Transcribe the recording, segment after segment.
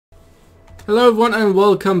Hello everyone and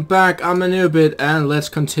welcome back. I'm Anubit and let's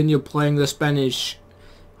continue playing the Spanish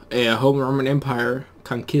home Roman Empire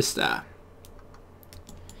Conquista.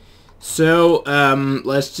 So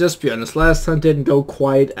let's just be honest, last time didn't go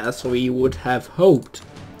quite as we would have hoped.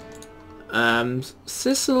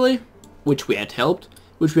 Sicily, which we had helped,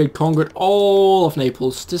 which we had conquered all of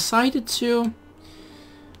Naples, decided to,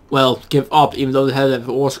 well, give up even though they had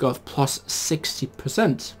a war score of plus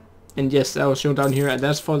 60%. And yes, that was shown down here, and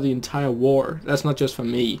that's for the entire war. That's not just for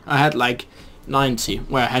me. I had like 90,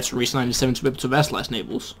 where I had to reach 97 to be able to vassalize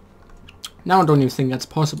Naples. Now I don't even think that's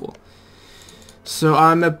possible. So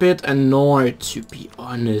I'm a bit annoyed, to be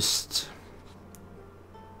honest.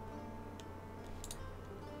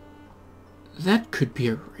 That could be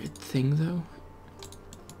a red thing, though.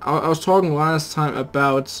 I was talking last time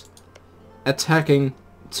about attacking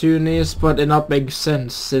Tunis, but it not makes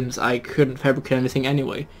sense since I couldn't fabricate anything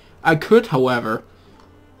anyway. I could, however,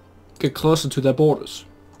 get closer to their borders,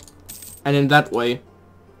 and in that way,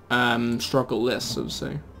 struggle less, so to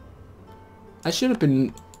say. I should have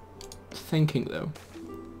been thinking, though.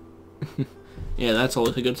 Yeah, that's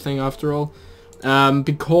always a good thing after all.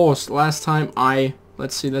 Because last time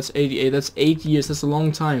let's see, that's 88, that's 8 years, that's a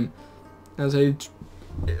long time. That's 80,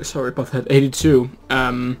 sorry about that, 82.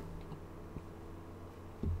 Nah,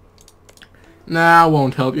 I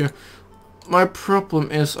won't help you. My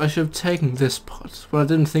problem is I should have taken this pot, but I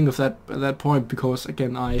didn't think of that at that point because,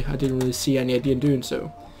 again, I didn't really see any idea in doing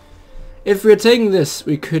so. If we are taking this,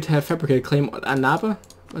 we could have fabricated claim on Annaba.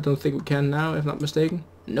 I don't think we can now, if not mistaken.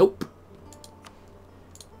 Nope.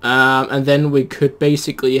 And then we could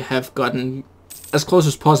basically have gotten as close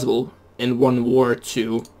as possible in one war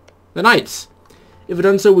to the Knights. If we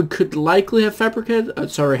done so, we could likely have fabricated, had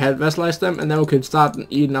vassalized them, and then we could start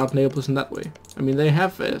eating out Naples in that way. I mean, they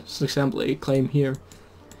have, for example, a claim here.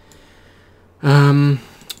 But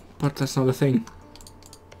that's not a thing.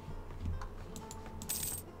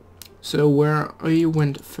 So where you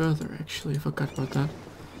went further, actually, I forgot about that.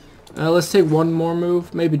 Let's take one more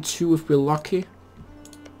move, maybe two if we're lucky.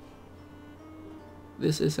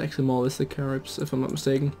 This is actually more or less the Caribs, if I'm not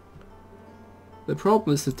mistaken. The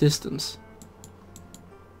problem is the distance.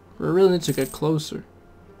 We really need to get closer.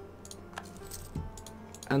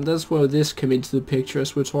 And that's where this came into the picture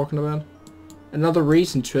as we're talking about. Another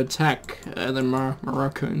reason to attack the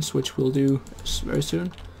Moroccans, which we'll do very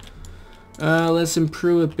soon. Let's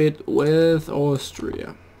improve a bit with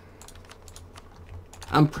Austria.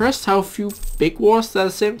 I'm impressed how few big wars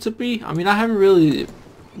there seem to be. I mean, I haven't really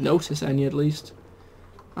noticed any, at least.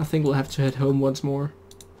 I think we'll have to head home once more.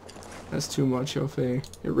 That's too much of a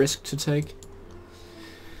risk to take.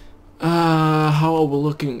 How are we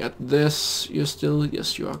looking at this? You're still,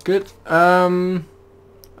 yes, you are good.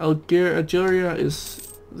 Algeria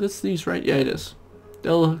is this these, right? Yeah, it is.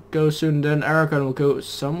 They'll go soon. Then Aragon will go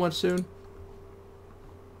somewhat soon.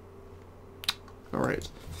 All right.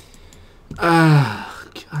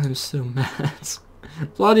 I'm so mad.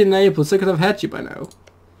 Bloody Naples! I could have had you by now.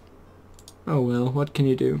 Oh well, what can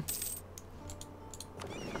you do?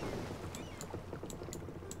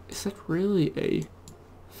 Is that really a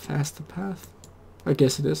faster path? I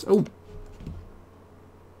guess it is. Oh!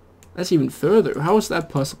 That's even further. How is that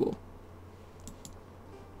possible?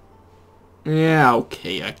 Yeah,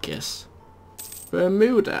 okay, I guess.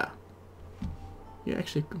 Bermuda. You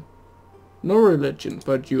actually... no religion,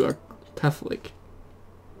 but you are Catholic.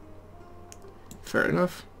 Fair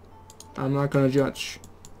enough. I'm not gonna judge.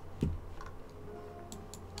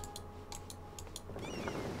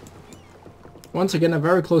 Once again, a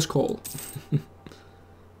very close call.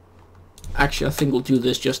 Actually, I think we'll do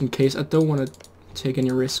this just in case. I don't want to take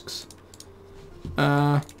any risks.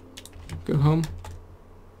 Go home.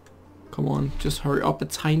 Come on, just hurry up a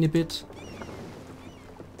tiny bit.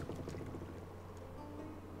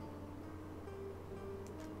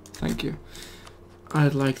 Thank you.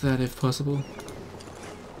 I'd like that if possible.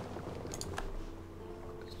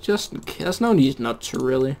 Just in case. There's no need not to,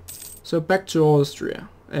 really. So back to Austria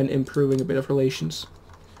and improving a bit of relations.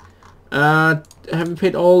 Have we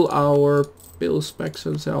paid all our bills back,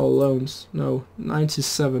 so to say, our loans? No,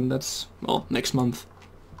 97, that's, well, next month.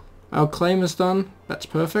 Our claim is done, that's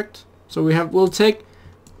perfect. So we'll take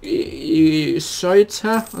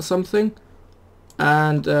Ceuta or something,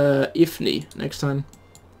 and Ifni next time.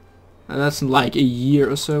 And that's in like a year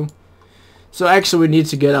or so. So actually we need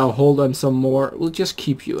to get our hold on some more, we'll just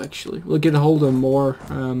keep you actually. We'll get a hold on more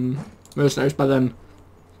mercenaries, but then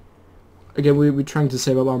again, we're trying to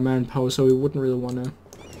save up our manpower, so we wouldn't really want to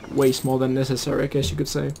waste more than necessary, I guess you could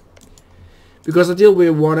say. Because ideally we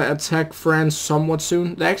want to attack France somewhat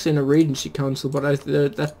soon. They're actually in a Regency Council, but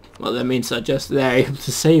that means that just they're able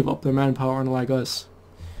to save up their manpower, unlike us.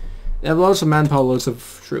 They have lots of manpower, lots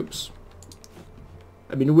of troops.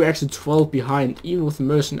 I mean, we're actually 12 behind, even with the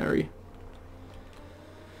mercenary.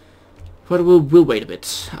 But we'll wait a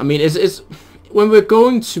bit. I mean, it's when we're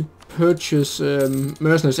going to purchase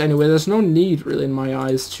mercenaries anyway, there's no need really in my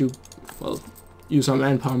eyes to, well, use our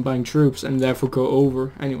manpower in buying troops and therefore go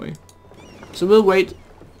over anyway. So we'll wait.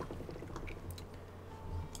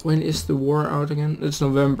 When is the war out again? It's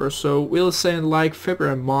November, so we'll say in like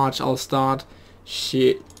February and March I'll start.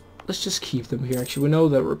 Shit. Let's just keep them here actually. We know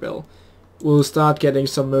they'll rebel. We'll start getting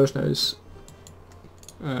some mercenaries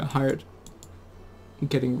hired.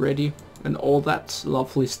 Getting ready and all that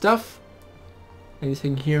lovely stuff.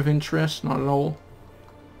 Anything here of interest? Not at all.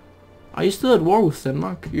 Are you still at war with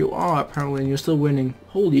Denmark? You are apparently, and you're still winning.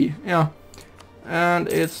 Holy, yeah. And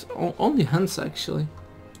it's only Hansa actually.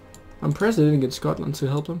 I'm impressed they didn't get Scotland to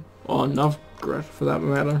help them. Or Novgorod for that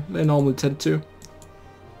matter. They normally tend to.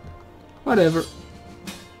 Whatever.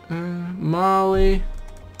 Mali.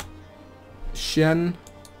 Shen.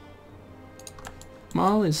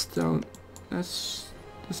 Mali's down. That's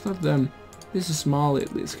not them. This is Mali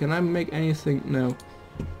at least. Can I make anything? No.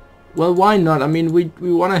 Well, why not? I mean, we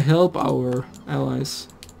want to help our allies.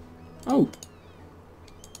 Oh.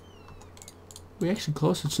 We're actually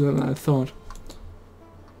closer to them than I thought.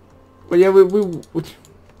 But yeah, we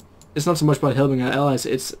it's not so much about helping our allies.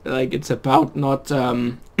 It's like it's about not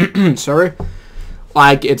sorry.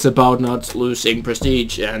 Like it's about not losing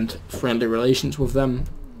prestige and friendly relations with them.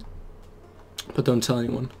 But don't tell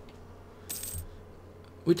anyone.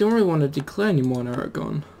 We don't really want to declare anymore in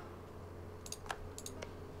Aragon.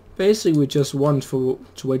 Basically, we just want to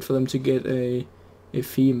wait for them to get a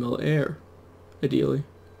female heir, ideally.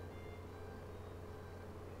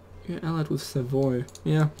 You're allied with Savoy.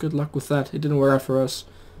 Yeah, good luck with that. It didn't work out for us.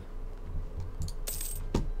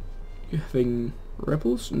 You're having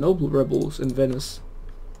rebels? Noble rebels in Venice.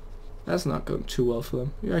 That's not going too well for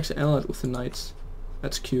them. You're actually allied with the knights.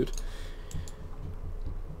 That's cute.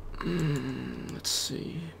 Let's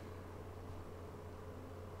see.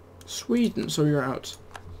 Sweden, so you're out.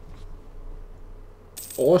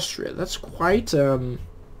 Austria, that's quite a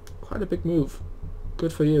big move.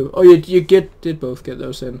 Good for you. Oh, you did both get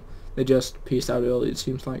those in. They just pieced out early, it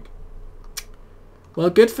seems like. Well,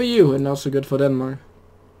 good for you, and also good for Denmark.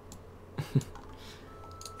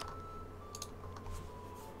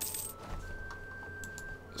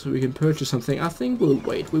 So we can purchase something. I think we'll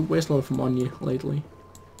wait. We waste a lot of money lately.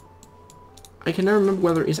 I can never remember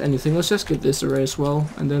whether there is anything. Let's just get this array as well,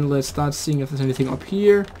 and then let's start seeing if there's anything up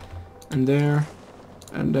here, and there,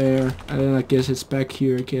 and there, and then I guess it's back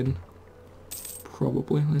here again.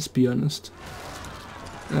 Probably, let's be honest.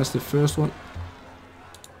 That's the first one.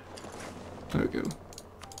 There we go.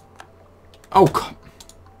 Oh, God.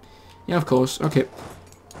 Yeah, of course. Okay.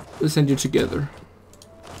 Let's send you together.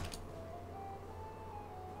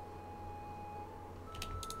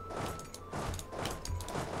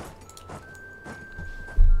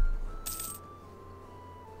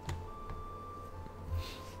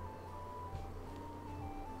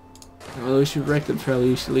 Well, we should wreck them fairly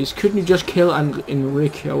easily. Couldn't you just kill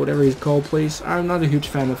Enrique or whatever he's called, please? I'm not a huge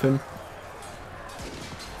fan of him.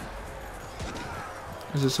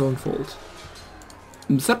 It's his own fault.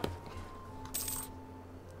 Zap.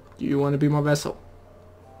 Do you want to be my vessel?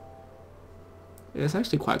 Yeah, it's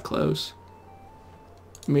actually quite close.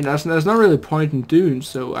 I mean, there's not really point in doing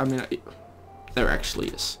so. I mean, there actually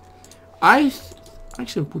is. I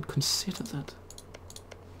actually would consider that.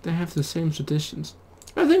 They have the same traditions.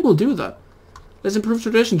 I think we'll do that. Let's improve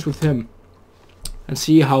traditions with him. And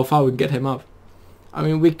see how far we can get him up. I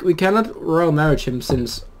mean, we cannot royal marriage him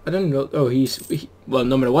since... I don't know... Oh, well,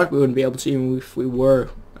 no matter what, we wouldn't be able to even if we were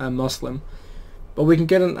a Muslim. But we can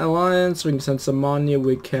get an alliance, we can send some money,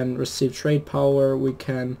 we can receive trade power, we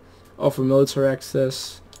can offer military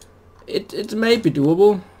access. It may be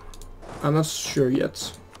doable. I'm not sure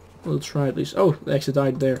yet. We'll try at least. Oh, they actually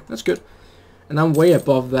died there. That's good. And I'm way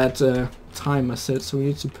above that time I said, so we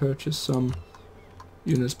need to purchase some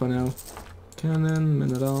units by now. Cannon,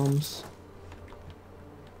 men-at-arms.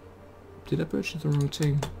 Did I purchase the wrong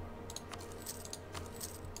thing?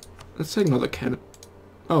 Let's take another cannon.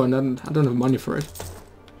 Oh, and then I don't have money for it.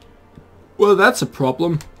 Well, that's a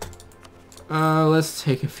problem. Let's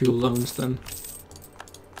take a few loans then.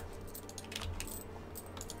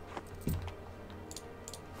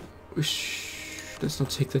 Let's not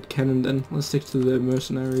take that cannon then. Let's stick to the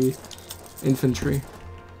mercenary infantry.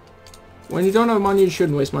 When you don't have money, you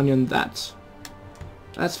shouldn't waste money on that.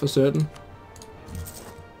 That's for certain.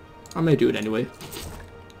 I may do it anyway.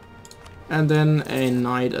 And then a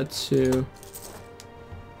knight at 2.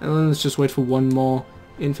 And then let's just wait for one more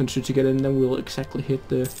infantry to get in, then we'll exactly hit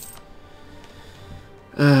the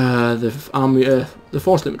army, the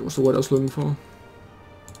force limit was the word I was looking for.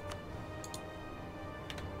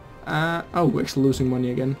 Oh, we're actually losing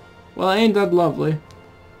money again. Well, ain't that lovely?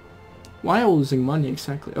 Why are we losing money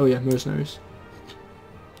exactly? Oh yeah, mercenaries.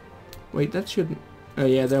 Wait, that shouldn't... Oh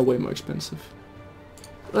yeah, they're way more expensive.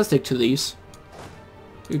 Let's take to these.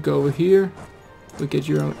 You go over here. We get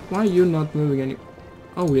your own... Why are you not moving any...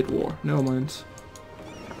 Oh, we had war. Never mind.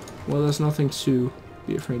 Well, there's nothing to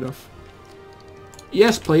be afraid of.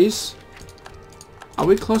 Yes, please. Are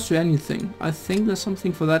we close to anything? I think there's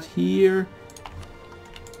something for that here.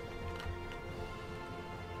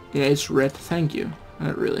 Yeah, it's red. Thank you.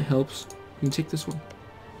 That really helps. You can take this one.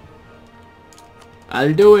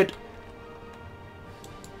 I'll do it.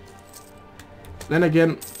 Then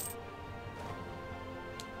again...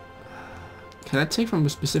 Can I take from a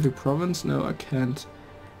specific province? No, I can't.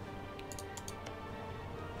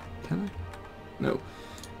 Can I? No.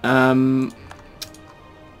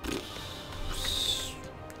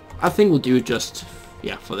 I think we'll do it just,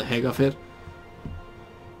 yeah, for the heck of it.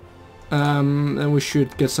 And we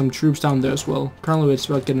should get some troops down there as well. Currently it's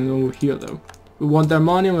about getting over here though. We want their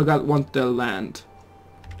money and we want their land.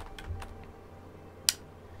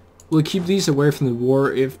 We'll keep these away from the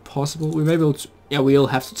war if possible. We may be able to, yeah, we'll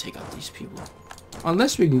have to take out these people.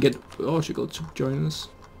 Unless we can get Portugal to join us.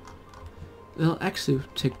 They'll actually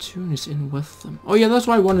take Tunis in with them. Oh yeah, that's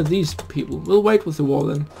why I wanted these people. We'll wait with the war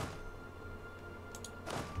then.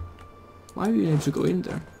 Why are we able to go in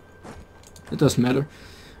there? It doesn't matter.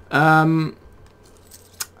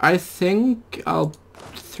 I think I'll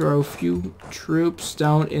throw a few troops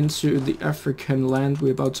down into the African land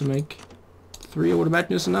we're about to make. 3, I would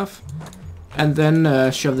imagine, is enough. And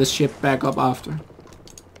then shove this ship back up after.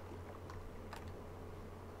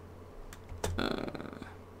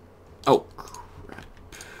 Oh, crap.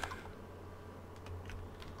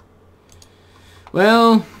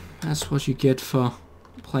 Well, that's what you get for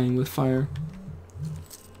playing with fire.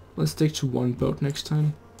 Let's stick to one boat next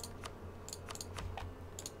time.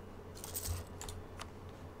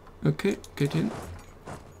 Okay, get in.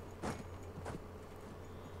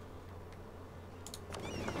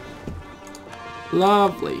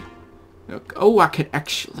 Lovely. Okay. Oh, I can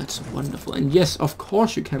actually... That's wonderful. And yes, of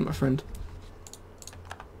course you can, my friend.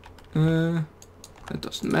 That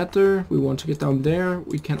doesn't matter. We want to get down there.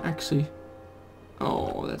 We can actually...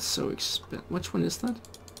 Oh, that's so expensive. Which one is that?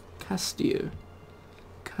 Castile.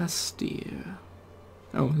 Castile.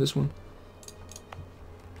 Oh, this one.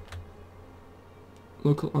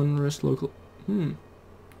 Local unrest, local...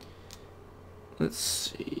 Let's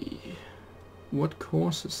see... What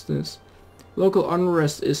causes this? Local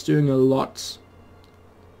unrest is doing a lot.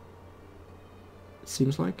 It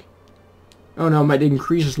seems like. Oh no, it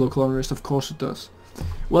increases local unrest, of course it does.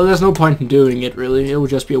 Well, there's no point in doing it, really. It would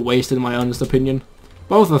just be a waste, in my honest opinion.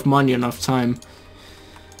 Both of money and of time.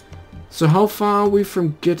 So how far are we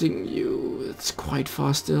from getting you? It's quite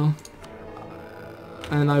far still.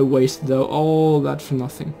 And I wasted though all that for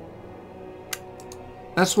nothing.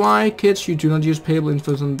 That's why, kids, you do not use payable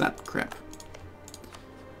infos on that crap.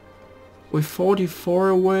 We're 44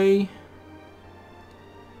 away.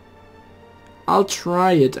 I'll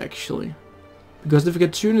try it actually. Because if we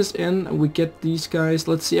get Tunis in and we get these guys,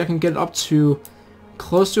 let's see, I can get up to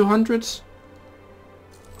close to 100.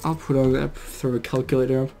 I'll put on that, throw a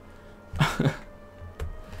calculator up.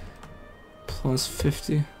 Plus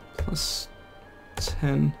 50, plus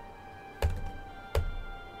 10.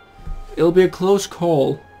 It'll be a close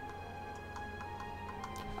call.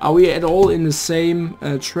 Are we at all in the same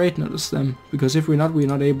trade node as them? Because if we're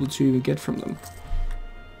not able to even get from them.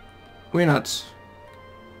 We're not.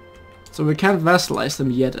 So we can't vassalize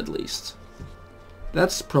them yet, at least.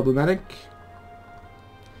 That's problematic.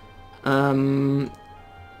 Let's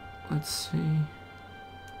see.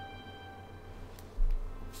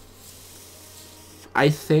 I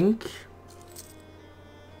think...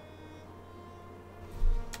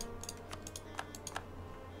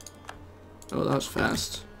 Oh, that was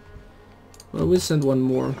fast. Well, we'll send one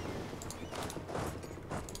more.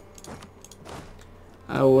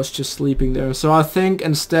 I was just sleeping there. So I think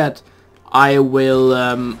instead I will...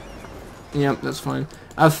 yeah, that's fine.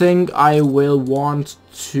 I think I will want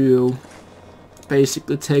to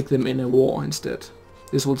basically take them in a war instead.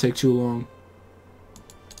 This will take too long.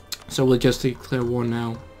 So we'll just declare war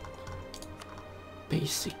now.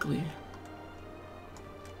 Basically.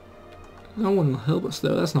 No one will help us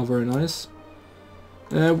though, that's not very nice.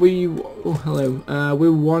 Oh hello. We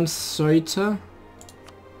want Ceuta.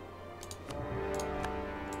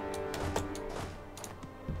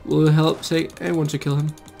 will help take anyone to kill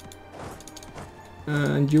him.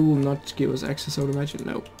 And you will not give us access, I would imagine.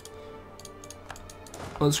 No.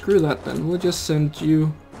 Well, screw that then. We'll just send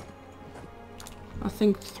you... I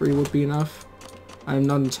think 3 would be enough. I'm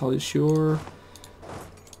not entirely sure.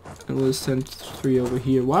 And we'll send 3 over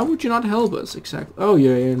here. Why would you not help us exactly? Oh,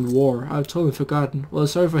 you're in war. I've totally forgotten. Well,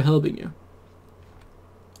 sorry for helping you.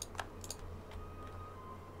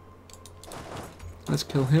 Let's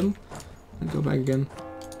kill him. And go back again.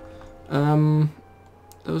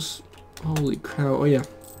 Those... Holy cow. Oh, yeah.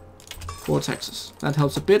 4 taxes. That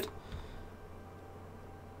helps a bit.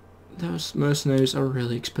 Those mercenaries are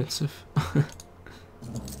really expensive.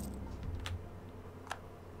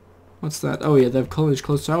 What's that? Oh yeah, they have colonies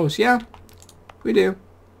close to ours. Yeah, we do.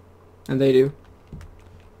 And they do.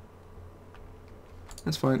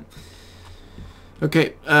 That's fine.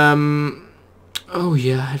 Okay, oh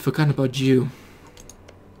yeah, I'd forgotten about you.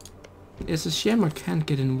 It's a shame I can't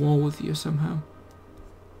get in war with you somehow.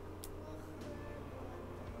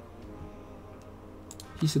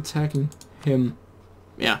 He's attacking him.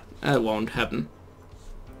 Yeah, that won't happen.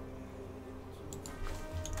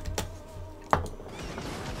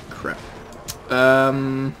 Crap.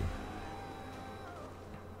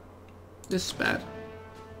 This is bad.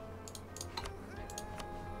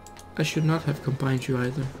 I should not have combined you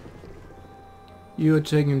either. You are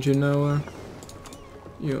taking Genoa.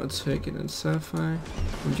 You are taking in Sapphire.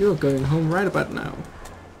 And you are going home right about now.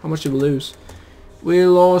 How much did we lose? We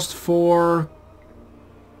lost 4...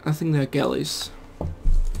 I think they're galleys.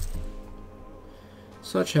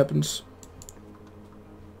 Such happens.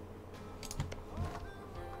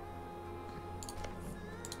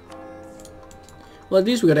 Well, at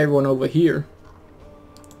least we got everyone over here.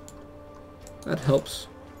 That helps.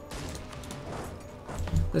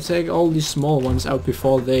 Let's take all these small ones out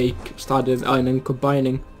before they started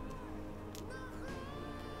combining.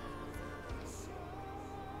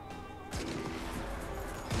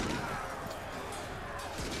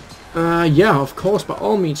 Yeah, of course, by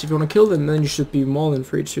all means, if you want to kill them, then you should be more than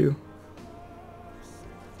free to.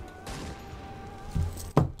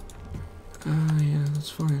 Yeah,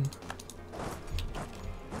 that's fine.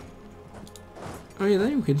 Oh yeah,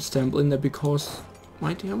 then you can stamble in there because...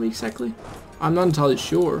 Might help me exactly? I'm not entirely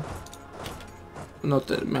sure. Not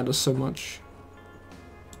that it matters so much.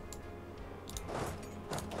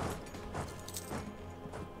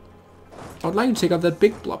 I would like to take out that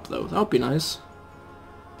big blob though, that would be nice.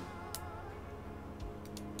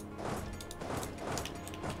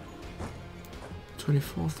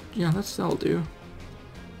 Yeah, that'll do.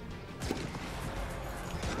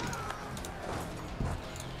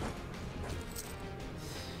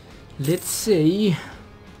 Let's see.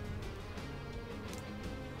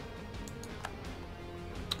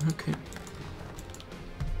 Okay.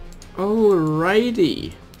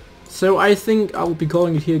 Alrighty. So I think I will be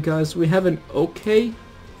calling it here, guys. We have an okay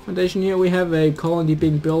foundation here. We have a colony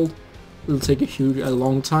being built. It'll take a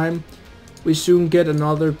long time. We soon get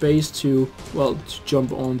another base to, well, to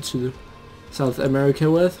jump on to South America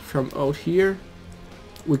with from out here.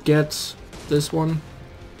 We get this one.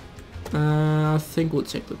 I think we'll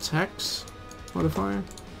take the tax modifier.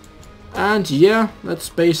 And yeah, that's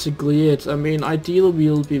basically it. I mean, ideally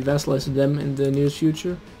we'll be vassalizing them in the near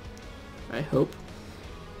future. I hope.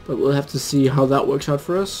 But we'll have to see how that works out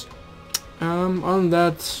for us. On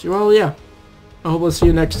that, well, yeah. I hope I'll see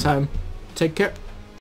you next time. Take care.